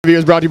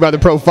Is brought to you by the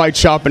Pro Fight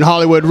Shop in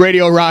Hollywood.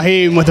 Radio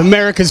Rahim with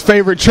America's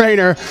favorite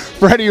trainer,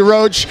 Freddie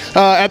Roach,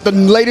 at the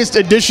latest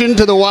addition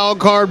to the Wild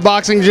Card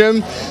Boxing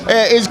Gym.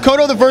 Is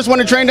Cotto the first one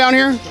to train down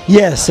here?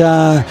 Yes,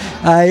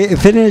 I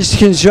finished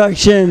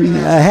construction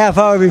a half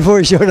hour before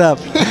he showed up.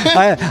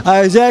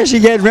 I was actually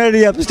getting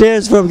ready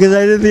upstairs for him because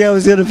I didn't think I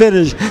was going to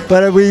finish,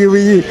 but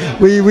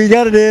we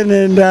got it in,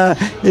 and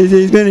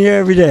he's been here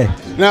every day.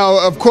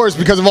 Now, of course,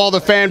 because of all the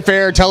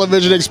fanfare,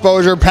 television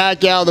exposure,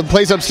 Pacquiao, the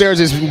place upstairs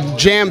is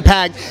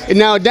jam-packed. And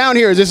now down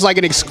here, is this like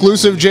an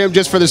exclusive gym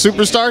just for the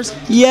superstars?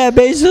 Yeah,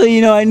 basically,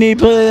 you know, I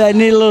need a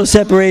little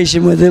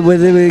separation with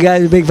the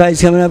guys with big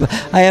fights coming up.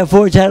 I have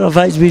 4 title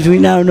fights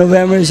between now and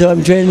November, so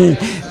I'm training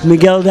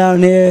Miguel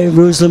down here,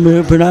 Ruslan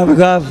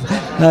Pernavakov,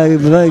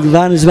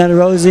 Vanes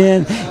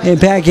Matarosian, and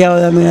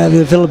Pacquiao. I'm going to have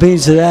the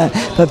Philippines to that.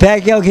 But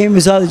Pacquiao came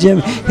and saw the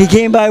gym. He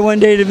came by one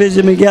day to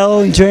visit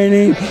Miguel in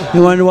training. He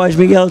wanted to watch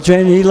Miguel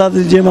train. He loved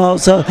the gym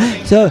also.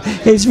 So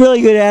it's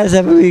really good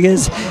asset for me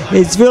because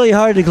it's really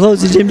hard to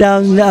close the gym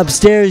down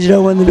upstairs, you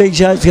know, when the big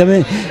shots come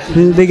in,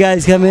 when the big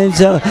guys come in.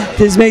 So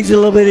this makes it a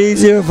little bit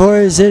easier for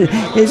us.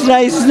 It's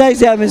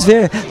nice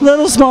atmosphere. A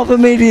little small for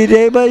me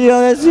today, but you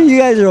know, you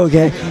guys are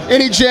okay.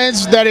 Any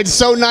chance that it's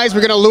so nice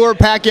we're going to lure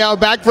Pacquiao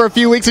back for a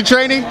few weeks of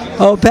training?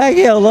 Oh,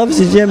 Pacquiao loves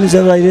the gym and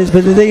stuff like this,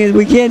 but the thing is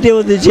we can't deal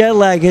with the jet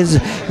lag because,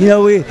 you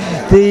know,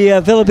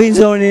 the Philippines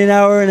are only an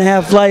hour and a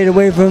half flight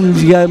away from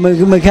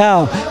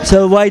Macau.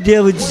 So why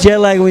deal with jet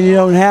lag when you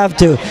don't have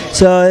to?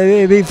 So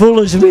it'd be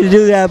foolish for me to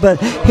do that. But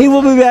he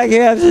will be back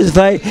here after this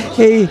fight.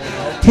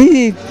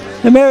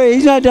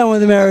 He's not done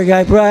with America.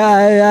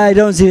 I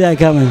don't see that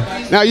coming.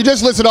 Now, you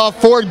just listed off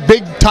 4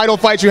 big title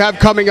fights you have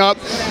coming up.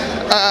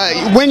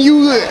 When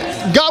you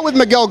got with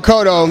Miguel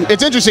Cotto,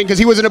 it's interesting because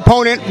he was an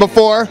opponent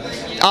before.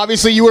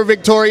 Obviously, you were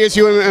victorious,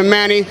 you and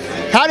Manny.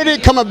 How did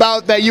it come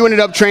about that you ended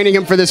up training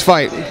him for this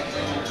fight?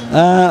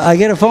 I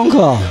get a phone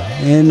call,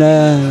 and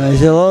I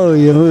said, "Hello,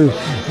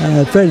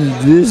 Fred,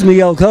 this is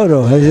Miguel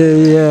Cotto." I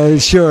said, "Yeah,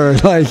 sure."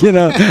 Like, you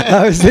know,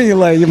 I was thinking,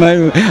 like,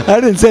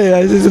 I didn't say it,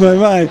 I was in my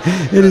mind.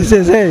 And he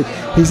says, "Hey,"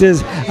 he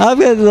says, "I've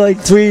got like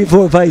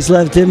 3-4 fights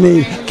left in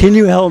me. Can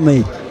you help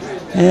me?"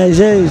 And I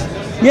said,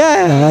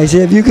 "Yeah." I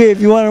said,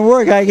 "If you want to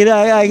work, I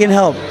can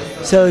help."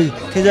 So,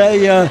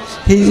 because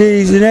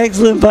he's an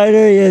excellent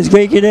fighter, he has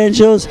great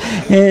credentials,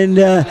 and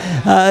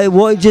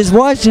just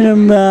watching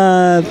him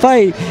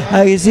fight,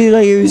 I could see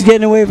like he was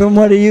getting away from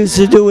what he used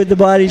to do with the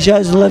body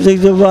shots and left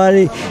hooks to the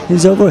body and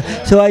so forth.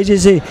 So I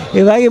just say,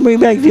 if I can bring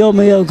back the old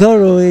Miguel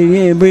Cotto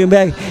and bring him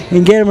back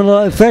and get him a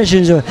lot fresh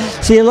and so.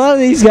 See, a lot of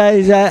these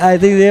guys, I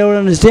think they don't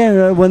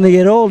understand when they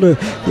get older.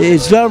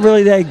 It's not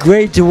really that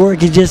great to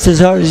work it just as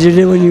hard as you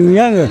did when you were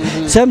younger.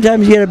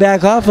 Sometimes you got to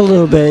back off a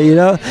little bit, you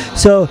know.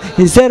 So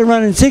instead of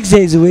running 6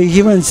 days a week,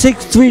 he runs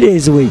 3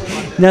 days a week.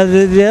 Now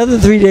the other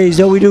 3 days,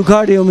 though, we do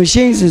cardio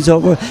machines and so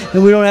forth,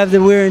 and we don't have the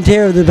wear and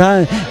tear of the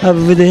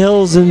the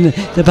hills and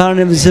the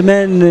pounding of the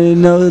cement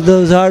and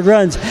those hard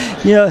runs.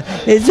 You know,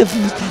 there's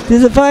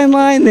a fine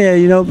line there,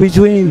 you know,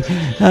 between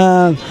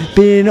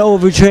being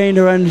overtrained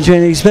or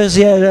undertrained,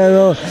 especially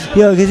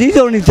because he's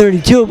only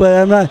 32, but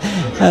I'm not.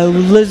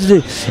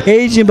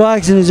 Age in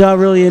boxing is not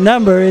really a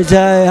number. It's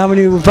how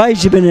many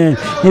fights you've been in,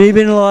 and he's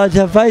been in a lot of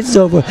tough fights and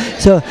so forth.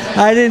 So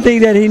I didn't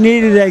think that he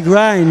needed that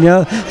grind, you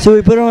know. So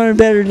we put him on a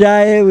better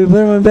diet. We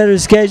put him on a better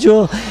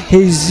schedule.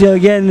 He's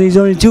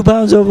only 2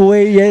 pounds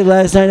overweight yet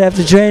last night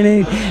after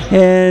training,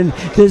 and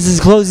this is as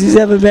close as he's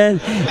ever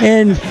been.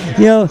 And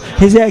you know,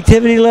 his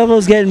activity level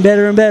is getting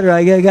better and better.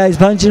 I got guys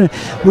punching.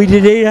 We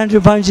did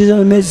 800 punches on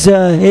the midst,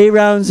 8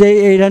 rounds,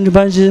 800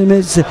 punches in the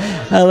midst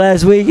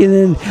last week,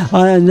 and then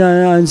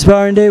on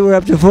sparring day we're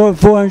up to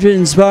 400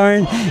 in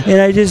sparring.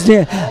 And I just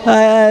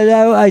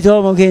I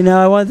told him, okay,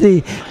 now I want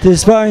the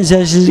sparring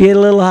sessions to get a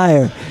little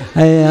higher.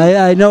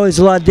 I know it's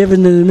a lot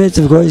different than the midst,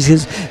 of course,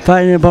 because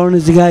fighting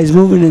opponents, the guy's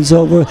moving and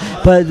so forth.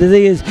 But the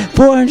thing is,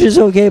 400 is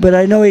okay, but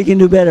I know he can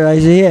do better. I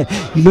said,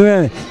 yeah,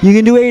 remember, you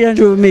can do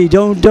 800 with me.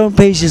 Don't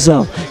pace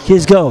yourself.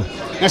 Just go.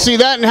 Now, see,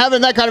 that and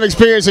having that kind of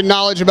experience and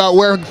knowledge about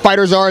where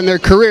fighters are in their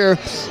career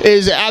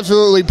is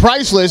absolutely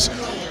priceless.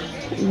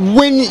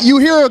 When you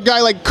hear a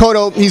guy like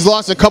Cotto, he's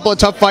lost a couple of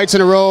tough fights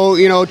in a row,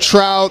 you know,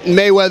 Trout,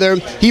 Mayweather.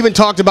 He even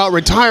talked about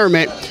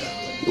retirement.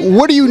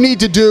 What do you need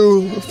to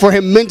do for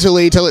him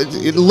mentally to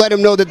let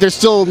him know that there's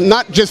still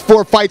not just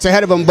 4 fights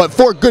ahead of him, but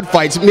 4 good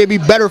fights, maybe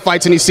better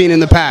fights than he's seen in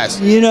the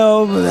past? You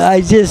know,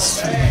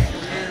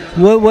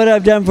 what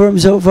I've done for him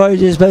so far,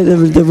 just by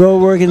the road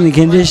work and the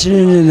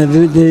conditioning and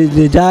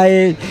the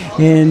diet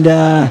and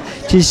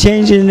just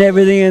changing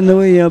everything,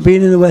 and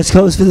being in the West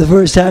Coast for the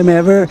first time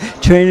ever,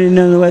 training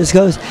on the West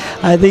Coast.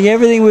 I think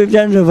everything we've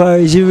done so far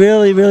is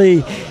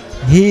really,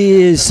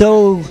 he is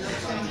so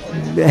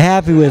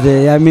happy with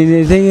it. I mean,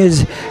 the thing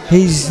is,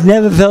 he's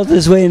never felt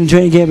this way in a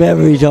training camp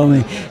ever, he told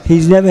me.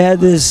 He's never had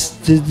this,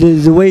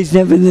 the weight's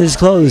never been this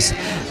close.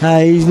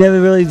 He's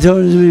never really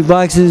thrown his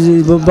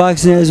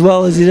boxing as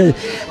well as he does.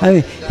 I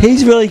mean,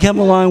 he's really come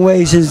a long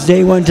way since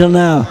day one till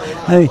now.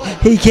 I mean,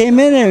 he came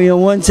in there,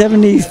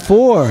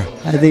 174, I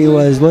think it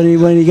was, when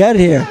he got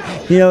here.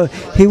 you know,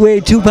 he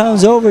weighed 2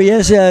 pounds over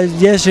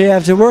yesterday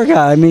after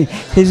workout. I mean,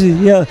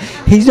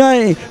 he's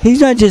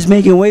not just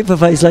making weight for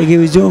fights like he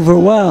was doing for a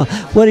while.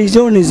 What he's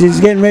doing is he's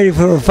getting ready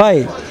for a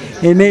fight.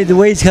 It made the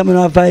weight's coming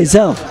off by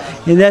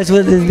itself, and that's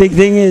what the big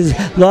thing is.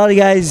 A lot of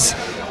guys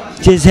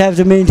just have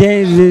to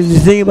maintain the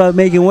thing about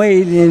making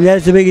weight, and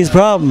that's the biggest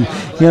problem.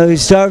 You know,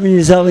 starving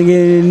yourself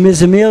and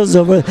missing meals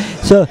over.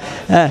 So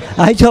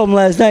I told him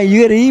last night,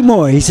 you got to eat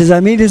more. He says,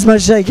 I'm eating as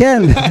much as I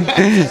can.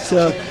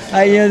 So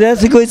you know,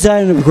 that's a good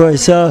sign, of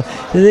course. So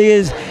the thing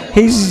is,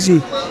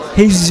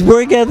 his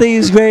work ethic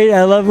is great.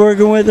 I love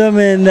working with him,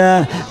 and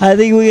I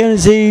think we're going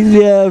to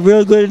see a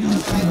real good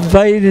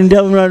fight in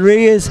Delvin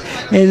Rodriguez,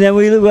 and then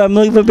I'm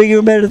looking for bigger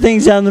and better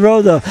things down the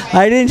road. Though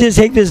I didn't just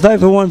take this fight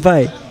for one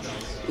fight.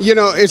 You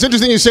know, it's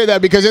interesting you say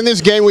that, because in this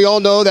game we all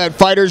know that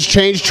fighters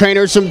change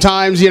trainers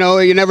sometimes. You know,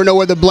 you never know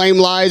where the blame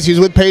lies. He's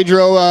with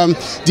Pedro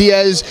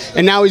Diaz,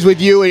 and now he's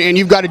with you, and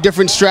you've got a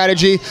different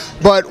strategy.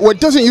 But what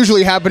doesn't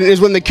usually happen is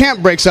when the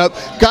camp breaks up,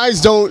 guys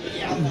don't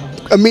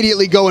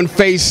immediately go and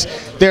face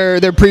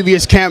their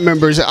previous camp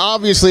members.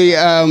 Obviously,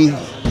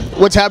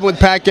 what's happened with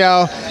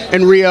Pacquiao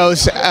and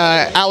Rios,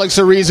 Alex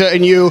Ariza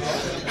and you.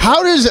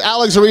 How does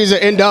Alex Ariza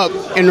end up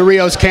in the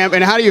Rios camp,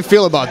 and how do you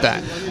feel about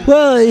that?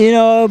 Well, you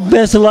know,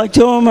 best of luck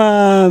to him.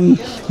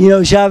 You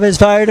know, Chavez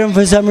fired him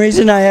for some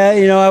reason.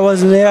 I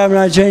wasn't there. I'm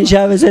not training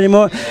Chavez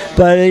anymore.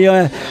 But you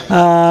know,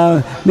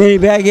 Manny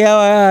Pacquiao,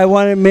 I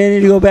wanted Manny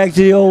to go back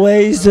to the old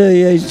ways,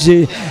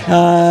 to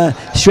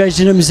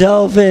stretching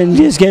himself and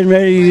just getting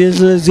ready.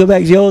 Let's go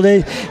back to the old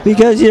days,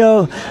 because you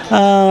know,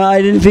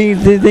 I didn't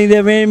think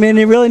that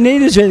Manny really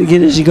needed a strength and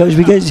conditioning coach,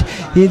 because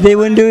they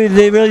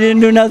really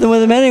didn't do nothing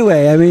with him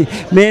anyway. I mean,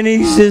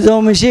 Manny's his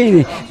own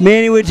machine.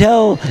 Manny would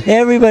tell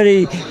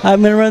everybody,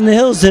 I'm going to run the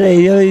hills today.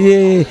 You know,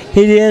 he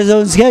has his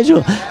own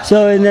schedule.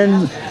 So, and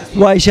then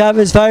why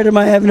Chavez fired him,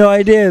 I have no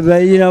idea.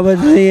 But you know, but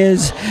the thing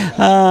is,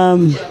 I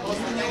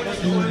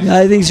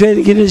think strength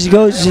and conditioning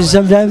coaches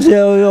sometimes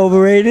they're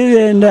overrated.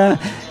 And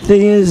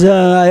thing is,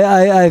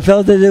 I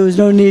felt that there was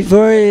no need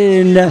for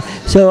it, and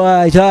so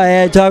I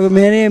had talked with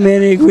Manny, and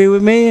Manny agreed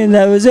with me, and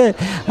that was it.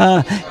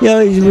 You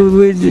know,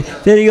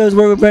 then he goes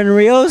work with Brendan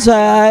Rios.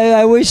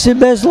 I wish him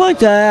best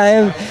luck.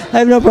 I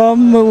have no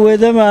problem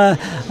with him.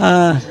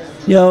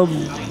 You know,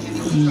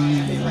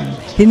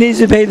 he needs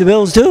to pay the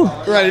bills too.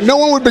 Right. No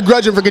one would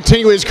begrudge him for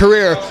continuing his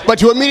career, but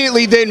to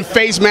immediately then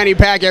face Manny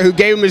Pacquiao, who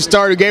gave him his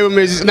start, who gave him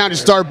his, not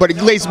his start, but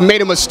at least made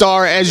him a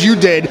star, as you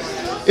did.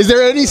 Is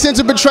there any sense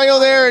of betrayal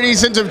there? Any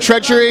sense of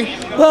treachery?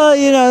 Well,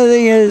 you know, the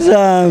thing is,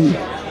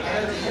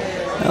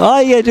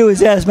 all you gotta do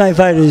is ask my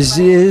fighters.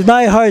 Is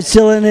my heart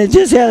still in it?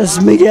 Just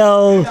ask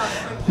Miguel,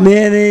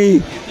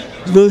 Manny,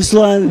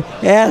 Ruslan,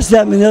 ask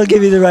them, and they'll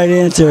give you the right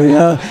answer. You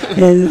know?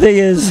 And the thing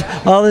is,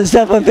 all this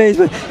stuff on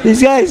Facebook,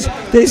 these guys,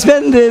 they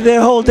spend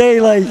their whole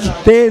day like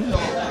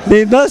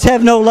they must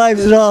have no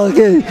lives at all,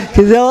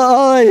 because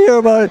all I hear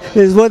about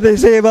is what they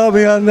say about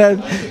me on that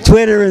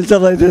Twitter and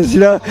stuff like this,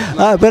 you know.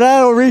 But I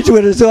don't read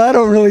Twitter, so I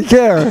don't really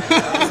care.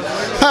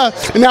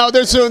 Now,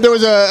 there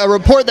was a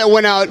report that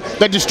went out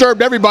that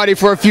disturbed everybody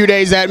for a few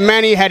days, that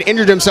Manny had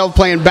injured himself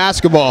playing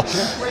basketball.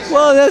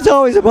 Well, that's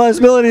always a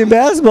possibility in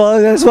basketball.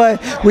 That's why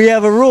we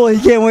have a rule.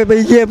 He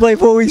can't play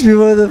 4 weeks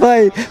before the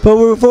fight. But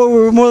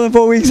we're more than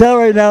 4 weeks out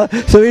right now,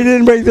 so he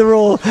didn't break the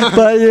rule.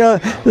 But you know,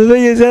 the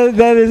thing is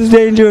that is the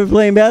danger of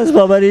playing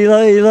basketball. But he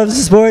loves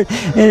the sport,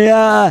 and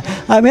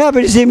I'm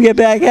happy to see him get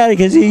back at it,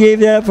 because he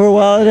gave that up for a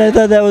while, and I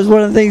thought that was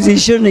one of the things he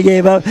shouldn't have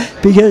gave up,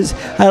 because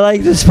I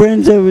like the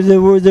sprint, the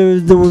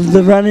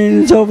running,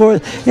 and so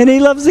forth, and he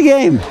loves the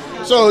game.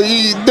 So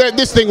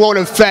this thing won't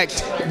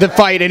affect the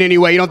fight in any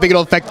way? You don't think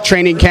it'll affect the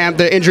training camp?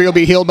 The injury will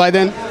be healed by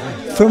then?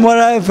 From what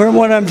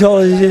I'm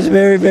told, it's just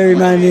very, very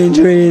minor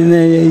injury, and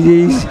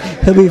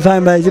he'll be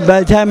fine by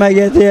the time I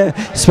get there.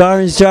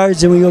 Sparring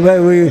starts, and we go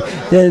back.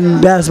 Then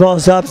basketball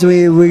stops,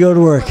 and we go to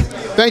work.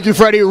 Thank you,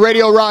 Freddie.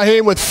 Radio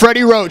Rahim with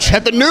Freddie Roach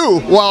at the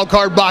new Wild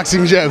Card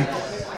Boxing Gym.